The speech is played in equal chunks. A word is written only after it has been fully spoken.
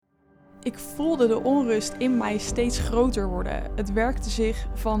Ik voelde de onrust in mij steeds groter worden. Het werkte zich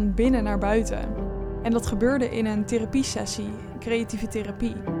van binnen naar buiten. En dat gebeurde in een therapiesessie, creatieve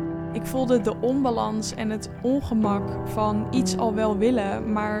therapie. Ik voelde de onbalans en het ongemak van iets al wel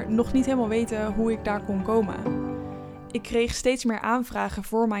willen, maar nog niet helemaal weten hoe ik daar kon komen. Ik kreeg steeds meer aanvragen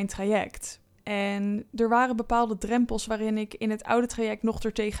voor mijn traject. En er waren bepaalde drempels waarin ik in het oude traject nog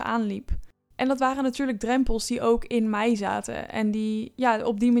er tegenaan liep. En dat waren natuurlijk drempels die ook in mij zaten en die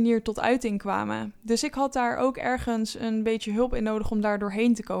op die manier tot uiting kwamen. Dus ik had daar ook ergens een beetje hulp in nodig om daar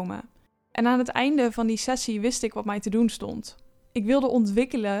doorheen te komen. En aan het einde van die sessie wist ik wat mij te doen stond. Ik wilde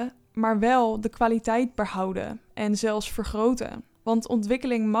ontwikkelen, maar wel de kwaliteit behouden en zelfs vergroten. Want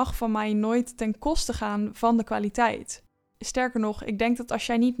ontwikkeling mag van mij nooit ten koste gaan van de kwaliteit. Sterker nog, ik denk dat als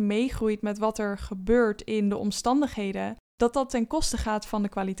jij niet meegroeit met wat er gebeurt in de omstandigheden, dat ten koste gaat van de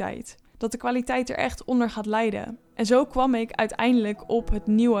kwaliteit. Dat de kwaliteit er echt onder gaat lijden. En zo kwam ik uiteindelijk op het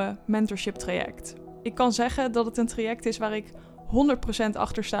nieuwe Mentorship Traject. Ik kan zeggen dat het een traject is waar ik 100%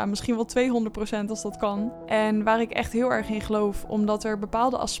 achter sta, misschien wel 200% als dat kan. En waar ik echt heel erg in geloof, omdat er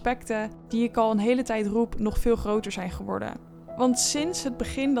bepaalde aspecten die ik al een hele tijd roep nog veel groter zijn geworden. Want sinds het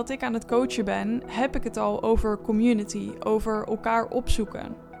begin dat ik aan het coachen ben, heb ik het al over community, over elkaar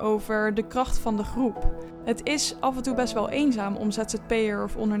opzoeken, over de kracht van de groep. Het is af en toe best wel eenzaam om ZZP'er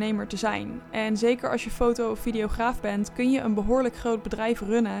of ondernemer te zijn. En zeker als je foto- of videograaf bent, kun je een behoorlijk groot bedrijf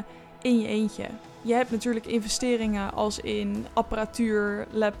runnen in je eentje. Je hebt natuurlijk investeringen als in apparatuur,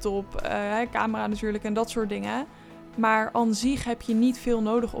 laptop, camera natuurlijk en dat soort dingen. Maar aan zich heb je niet veel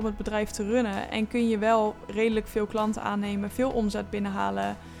nodig om het bedrijf te runnen. En kun je wel redelijk veel klanten aannemen, veel omzet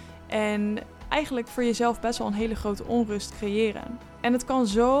binnenhalen. En eigenlijk voor jezelf best wel een hele grote onrust creëren. En het kan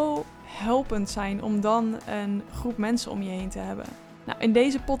zo helpend zijn om dan een groep mensen om je heen te hebben. Nou, in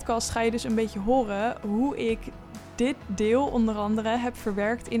deze podcast ga je dus een beetje horen hoe ik dit deel onder andere heb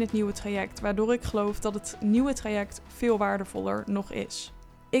verwerkt in het nieuwe traject. Waardoor ik geloof dat het nieuwe traject veel waardevoller nog is.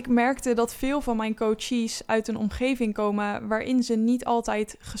 Ik merkte dat veel van mijn coaches uit een omgeving komen waarin ze niet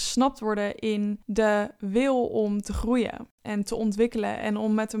altijd gesnapt worden in de wil om te groeien en te ontwikkelen en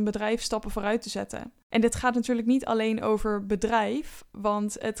om met een bedrijf stappen vooruit te zetten. En dit gaat natuurlijk niet alleen over bedrijf,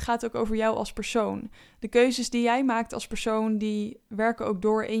 want het gaat ook over jou als persoon. De keuzes die jij maakt als persoon, die werken ook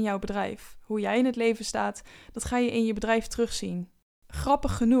door in jouw bedrijf. Hoe jij in het leven staat, dat ga je in je bedrijf terugzien.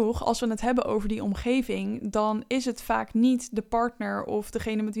 Grappig genoeg, als we het hebben over die omgeving, dan is het vaak niet de partner of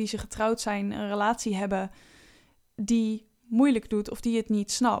degene met wie ze getrouwd zijn, een relatie hebben, die moeilijk doet of die het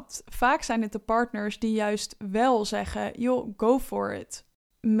niet snapt. Vaak zijn het de partners die juist wel zeggen, joh, go for it.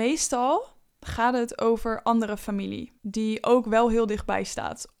 Meestal gaat het over andere familie, die ook wel heel dichtbij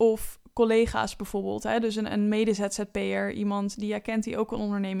staat. Of collega's bijvoorbeeld, dus een mede-ZZP'er, iemand die jij kent die ook een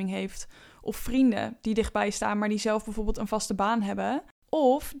onderneming heeft. Of vrienden die dichtbij staan, maar die zelf bijvoorbeeld een vaste baan hebben.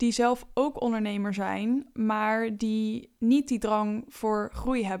 Of die zelf ook ondernemer zijn, maar die niet die drang voor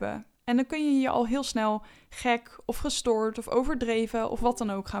groei hebben. En dan kun je je al heel snel gek of gestoord of overdreven of wat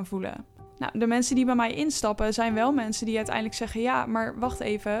dan ook gaan voelen. Nou, de mensen die bij mij instappen zijn wel mensen die uiteindelijk zeggen, ja, maar wacht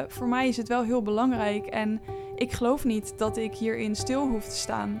even, voor mij is het wel heel belangrijk en ik geloof niet dat ik hierin stil hoef te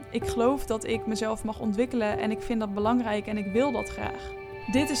staan. Ik geloof dat ik mezelf mag ontwikkelen en ik vind dat belangrijk en ik wil dat graag.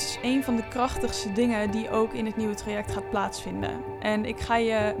 Dit is dus een van de krachtigste dingen die ook in het nieuwe traject gaat plaatsvinden. En ik ga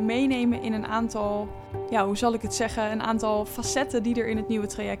je meenemen in een aantal, een aantal facetten die er in het nieuwe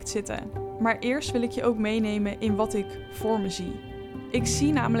traject zitten. Maar eerst wil ik je ook meenemen in wat ik voor me zie. Ik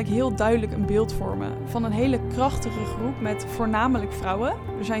zie namelijk heel duidelijk een beeld voor me van een hele krachtige groep met voornamelijk vrouwen.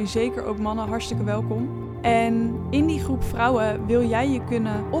 Er zijn zeker ook mannen hartstikke welkom. En in die groep vrouwen wil jij je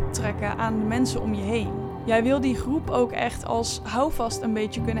kunnen optrekken aan de mensen om je heen. Jij wil die groep ook echt als houvast een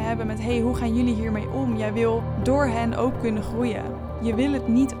beetje kunnen hebben met hoe gaan jullie hiermee om? Jij wil door hen ook kunnen groeien. Je wil het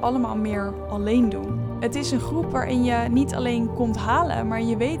niet allemaal meer alleen doen. Het is een groep waarin je niet alleen komt halen, maar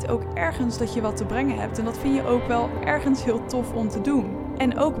je weet ook ergens dat je wat te brengen hebt. En dat vind je ook wel ergens heel tof om te doen.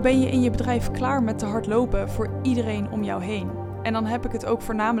 En ook ben je in je bedrijf klaar met te hardlopen voor iedereen om jou heen. En dan heb ik het ook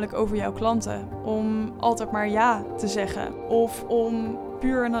voornamelijk over jouw klanten. Om altijd maar ja te zeggen. Of om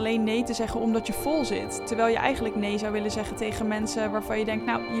puur en alleen nee te zeggen omdat je vol zit. Terwijl je eigenlijk nee zou willen zeggen tegen mensen waarvan je denkt,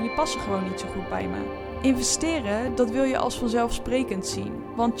 nou, jullie passen gewoon niet zo goed bij me. Investeren, dat wil je als vanzelfsprekend zien.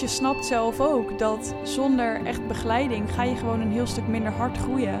 Want je snapt zelf ook dat zonder echt begeleiding ga je gewoon een heel stuk minder hard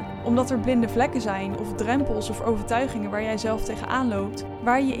groeien. Omdat er blinde vlekken zijn of drempels of overtuigingen waar jij zelf tegenaan loopt.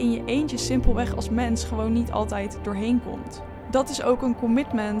 Waar je in je eentje simpelweg als mens gewoon niet altijd doorheen komt. Dat is ook een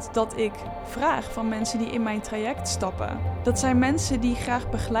commitment dat ik vraag van mensen die in mijn traject stappen. Dat zijn mensen die graag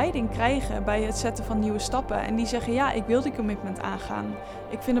begeleiding krijgen bij het zetten van nieuwe stappen. En die zeggen, ja, ik wil die commitment aangaan.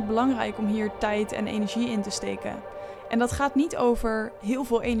 Ik vind het belangrijk om hier tijd en energie in te steken. En dat gaat niet over heel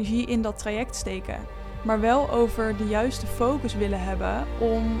veel energie in dat traject steken, maar wel over de juiste focus willen hebben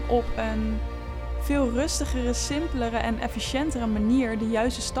om op een veel rustigere, simpelere en efficiëntere manier de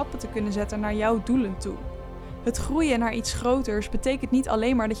juiste stappen te kunnen zetten naar jouw doelen toe. Het groeien naar iets groters betekent niet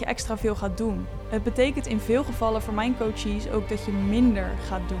alleen maar dat je extra veel gaat doen. Het betekent in veel gevallen voor mijn coaches ook dat je minder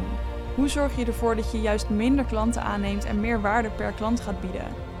gaat doen. Hoe zorg je ervoor dat je juist minder klanten aanneemt en meer waarde per klant gaat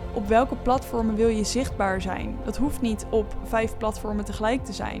bieden? Op welke platformen wil je zichtbaar zijn? Dat hoeft niet op 5 platformen tegelijk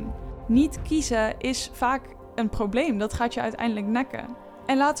te zijn. Niet kiezen is vaak een probleem, dat gaat je uiteindelijk nekken.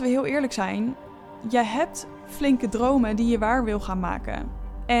 En laten we heel eerlijk zijn, je hebt flinke dromen die je waar wil gaan maken.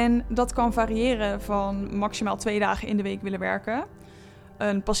 En dat kan variëren van maximaal 2 dagen in de week willen werken,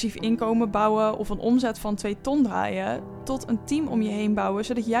 een passief inkomen bouwen of een omzet van 2 ton draaien, tot een team om je heen bouwen,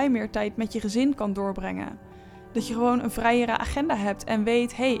 zodat jij meer tijd met je gezin kan doorbrengen. Dat je gewoon een vrijere agenda hebt en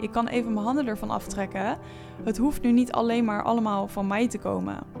weet, hé, ik kan even mijn handen ervan aftrekken. Het hoeft nu niet alleen maar allemaal van mij te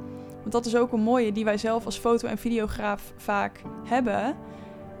komen. Want dat is ook een mooie die wij zelf als foto- en videograaf vaak hebben.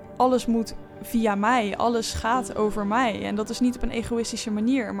 Alles moet via mij, alles gaat over mij. En dat is niet op een egoïstische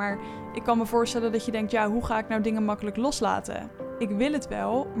manier, maar ik kan me voorstellen dat je denkt, ja, hoe ga ik nou dingen makkelijk loslaten? Ik wil het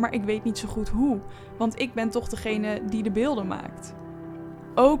wel, maar ik weet niet zo goed hoe, want ik ben toch degene die de beelden maakt.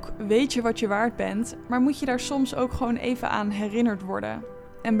 Ook weet je wat je waard bent, maar moet je daar soms ook gewoon even aan herinnerd worden.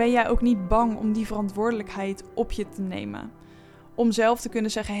 En ben jij ook niet bang om die verantwoordelijkheid op je te nemen? Om zelf te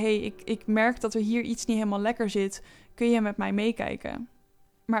kunnen zeggen, hé, ik merk dat er hier iets niet helemaal lekker zit, kun je met mij meekijken?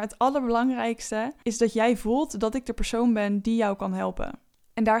 Maar het allerbelangrijkste is dat jij voelt dat ik de persoon ben die jou kan helpen.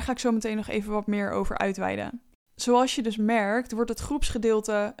 En daar ga ik zo meteen nog even wat meer over uitweiden. Zoals je dus merkt, wordt het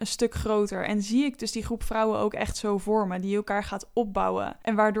groepsgedeelte een stuk groter. En zie ik dus die groep vrouwen ook echt zo voor me, die elkaar gaat opbouwen.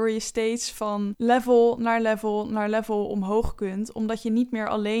 En waardoor je steeds van level naar level naar level omhoog kunt. Omdat je niet meer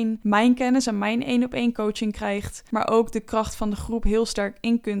alleen mijn kennis en mijn 1-op-1 coaching krijgt, maar ook de kracht van de groep heel sterk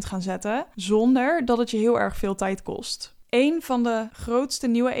in kunt gaan zetten, zonder dat het je heel erg veel tijd kost. Een van de grootste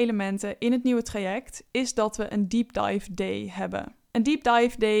nieuwe elementen in het nieuwe traject is dat we een Deep Dive Day hebben. Een Deep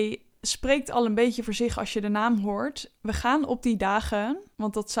Dive Day spreekt al een beetje voor zich als je de naam hoort. We gaan op die dagen,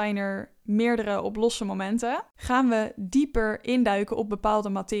 want dat zijn er meerdere op losse momenten, gaan we dieper induiken op bepaalde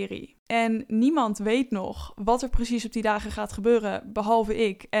materie. En niemand weet nog wat er precies op die dagen gaat gebeuren, behalve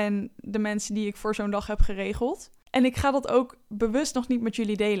ik en de mensen die ik voor zo'n dag heb geregeld. En ik ga dat ook bewust nog niet met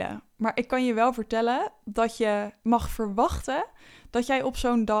jullie delen. Maar ik kan je wel vertellen dat je mag verwachten dat jij op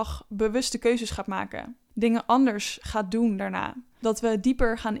zo'n dag bewuste keuzes gaat maken. Dingen anders gaat doen daarna. Dat we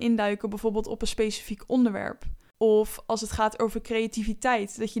dieper gaan induiken bijvoorbeeld op een specifiek onderwerp. Of als het gaat over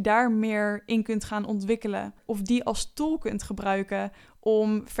creativiteit, dat je daar meer in kunt gaan ontwikkelen. Of die als tool kunt gebruiken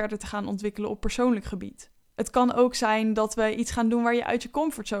om verder te gaan ontwikkelen op persoonlijk gebied. Het kan ook zijn dat we iets gaan doen waar je uit je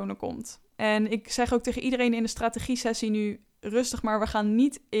comfortzone komt. En ik zeg ook tegen iedereen in de strategie-sessie nu, rustig maar, we gaan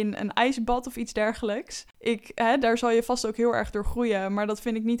niet in een ijsbad of iets dergelijks. Daar zal je vast ook heel erg door groeien, maar dat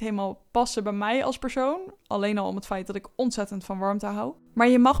vind ik niet helemaal passen bij mij als persoon. Alleen al om het feit dat ik ontzettend van warmte hou. Maar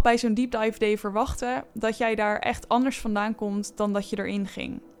je mag bij zo'n Deep Dive Day verwachten dat jij daar echt anders vandaan komt dan dat je erin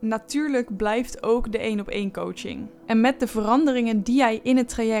ging. Natuurlijk blijft ook de 1-op-1 coaching. En met de veranderingen die jij in het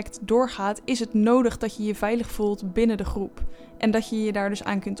traject doorgaat, is het nodig dat je je veilig voelt binnen de groep. En dat je je daar dus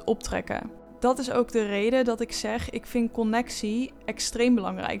aan kunt optrekken. Dat is ook de reden dat ik zeg, ik vind connectie extreem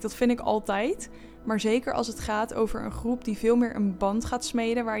belangrijk. Dat vind ik altijd. Maar zeker als het gaat over een groep die veel meer een band gaat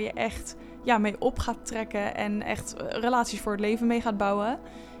smeden, waar je echt mee op gaat trekken en echt relaties voor het leven mee gaat bouwen,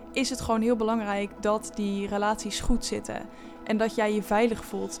 is het gewoon heel belangrijk dat die relaties goed zitten. En dat jij je veilig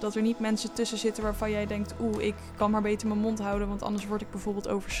voelt. Dat er niet mensen tussen zitten waarvan jij denkt, ik kan maar beter mijn mond houden, want anders word ik bijvoorbeeld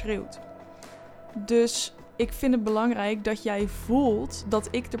overschreeuwd. Dus ik vind het belangrijk dat jij voelt dat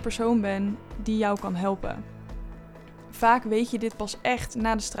ik de persoon ben die jou kan helpen. Vaak weet je dit pas echt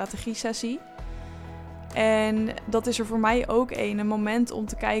na de strategie-sessie. En dat is er voor mij ook een moment om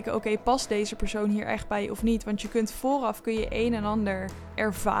te kijken, past deze persoon hier echt bij of niet? Want je kunt vooraf een en ander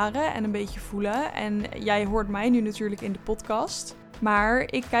ervaren en een beetje voelen. En jij hoort mij nu natuurlijk in de podcast. Maar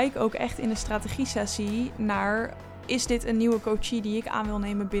ik kijk ook echt in de strategie-sessie naar, is dit een nieuwe coachie die ik aan wil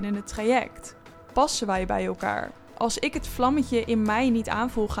nemen binnen het traject? Passen wij bij elkaar? Als ik het vlammetje in mij niet aan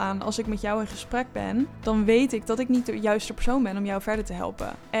voel gaan als ik met jou in gesprek ben, dan weet ik dat ik niet de juiste persoon ben om jou verder te helpen.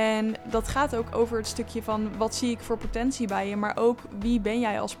 En dat gaat ook over het stukje van wat zie ik voor potentie bij je, maar ook wie ben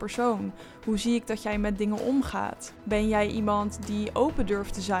jij als persoon? Hoe zie ik dat jij met dingen omgaat? Ben jij iemand die open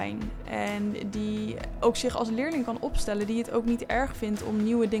durft te zijn en die ook zich als leerling kan opstellen, die het ook niet erg vindt om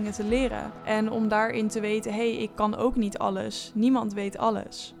nieuwe dingen te leren? En om daarin te weten, ik kan ook niet alles. Niemand weet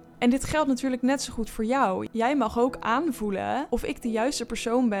alles. En dit geldt natuurlijk net zo goed voor jou. Jij mag ook aanvoelen of ik de juiste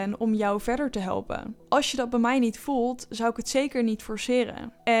persoon ben om jou verder te helpen. Als je dat bij mij niet voelt, zou ik het zeker niet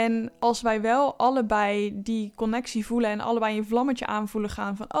forceren. En als wij wel allebei die connectie voelen en allebei een vlammetje aanvoelen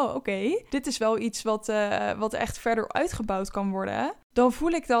gaan van oké, dit is wel iets wat echt verder uitgebouwd kan worden, dan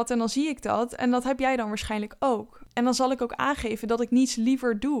voel ik dat en dan zie ik dat en dat heb jij dan waarschijnlijk ook. En dan zal ik ook aangeven dat ik niets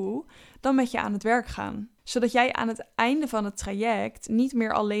liever doe dan met je aan het werk gaan. Zodat jij aan het einde van het traject niet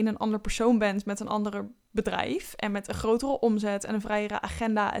meer alleen een ander persoon bent met een ander bedrijf en met een grotere omzet en een vrijere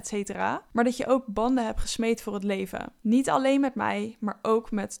agenda, etc. Maar dat je ook banden hebt gesmeed voor het leven. Niet alleen met mij, maar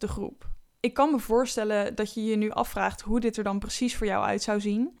ook met de groep. Ik kan me voorstellen dat je je nu afvraagt hoe dit er dan precies voor jou uit zou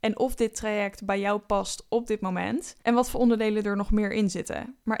zien en of dit traject bij jou past op dit moment en wat voor onderdelen er nog meer in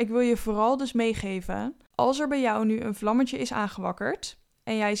zitten. Maar ik wil je vooral dus meegeven, als er bij jou nu een vlammetje is aangewakkerd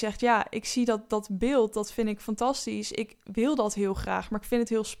en jij zegt ja, ik zie dat beeld, dat vind ik fantastisch, ik wil dat heel graag, maar ik vind het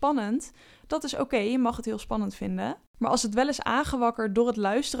heel spannend. Dat is oké, je mag het heel spannend vinden. Maar als het wel is aangewakkerd door het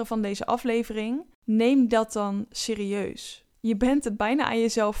luisteren van deze aflevering, neem dat dan serieus. Je bent het bijna aan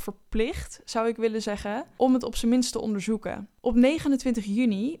jezelf verplicht, zou ik willen zeggen, om het op zijn minst te onderzoeken. Op 29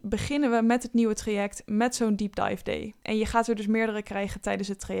 juni beginnen we met het nieuwe traject met zo'n Deep Dive Day. En je gaat er dus meerdere krijgen tijdens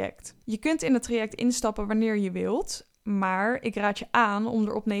het traject. Je kunt in het traject instappen wanneer je wilt, maar ik raad je aan om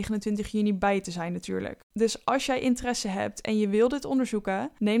er op 29 juni bij te zijn natuurlijk. Dus als jij interesse hebt en je wil dit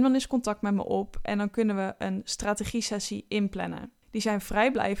onderzoeken, neem dan eens contact met me op en dan kunnen we een strategie-sessie inplannen. Die zijn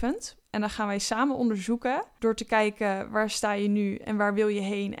vrijblijvend en dan gaan wij samen onderzoeken door te kijken waar sta je nu en waar wil je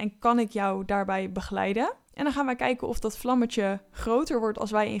heen en kan ik jou daarbij begeleiden. En dan gaan wij kijken of dat vlammetje groter wordt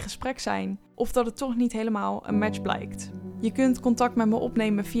als wij in gesprek zijn of dat het toch niet helemaal een match blijkt. Je kunt contact met me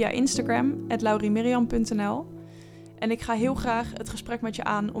opnemen via Instagram @lauriemiriam.nl en ik ga heel graag het gesprek met je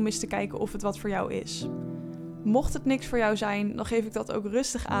aan om eens te kijken of het wat voor jou is. Mocht het niks voor jou zijn, dan geef ik dat ook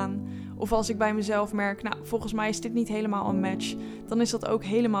rustig aan. Of als ik bij mezelf merk, volgens mij is dit niet helemaal een match, dan is dat ook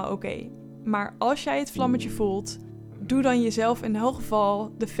helemaal oké. Maar als jij het vlammetje voelt, doe dan jezelf in elk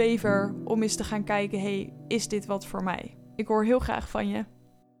geval de favor om eens te gaan kijken, is dit wat voor mij? Ik hoor heel graag van je.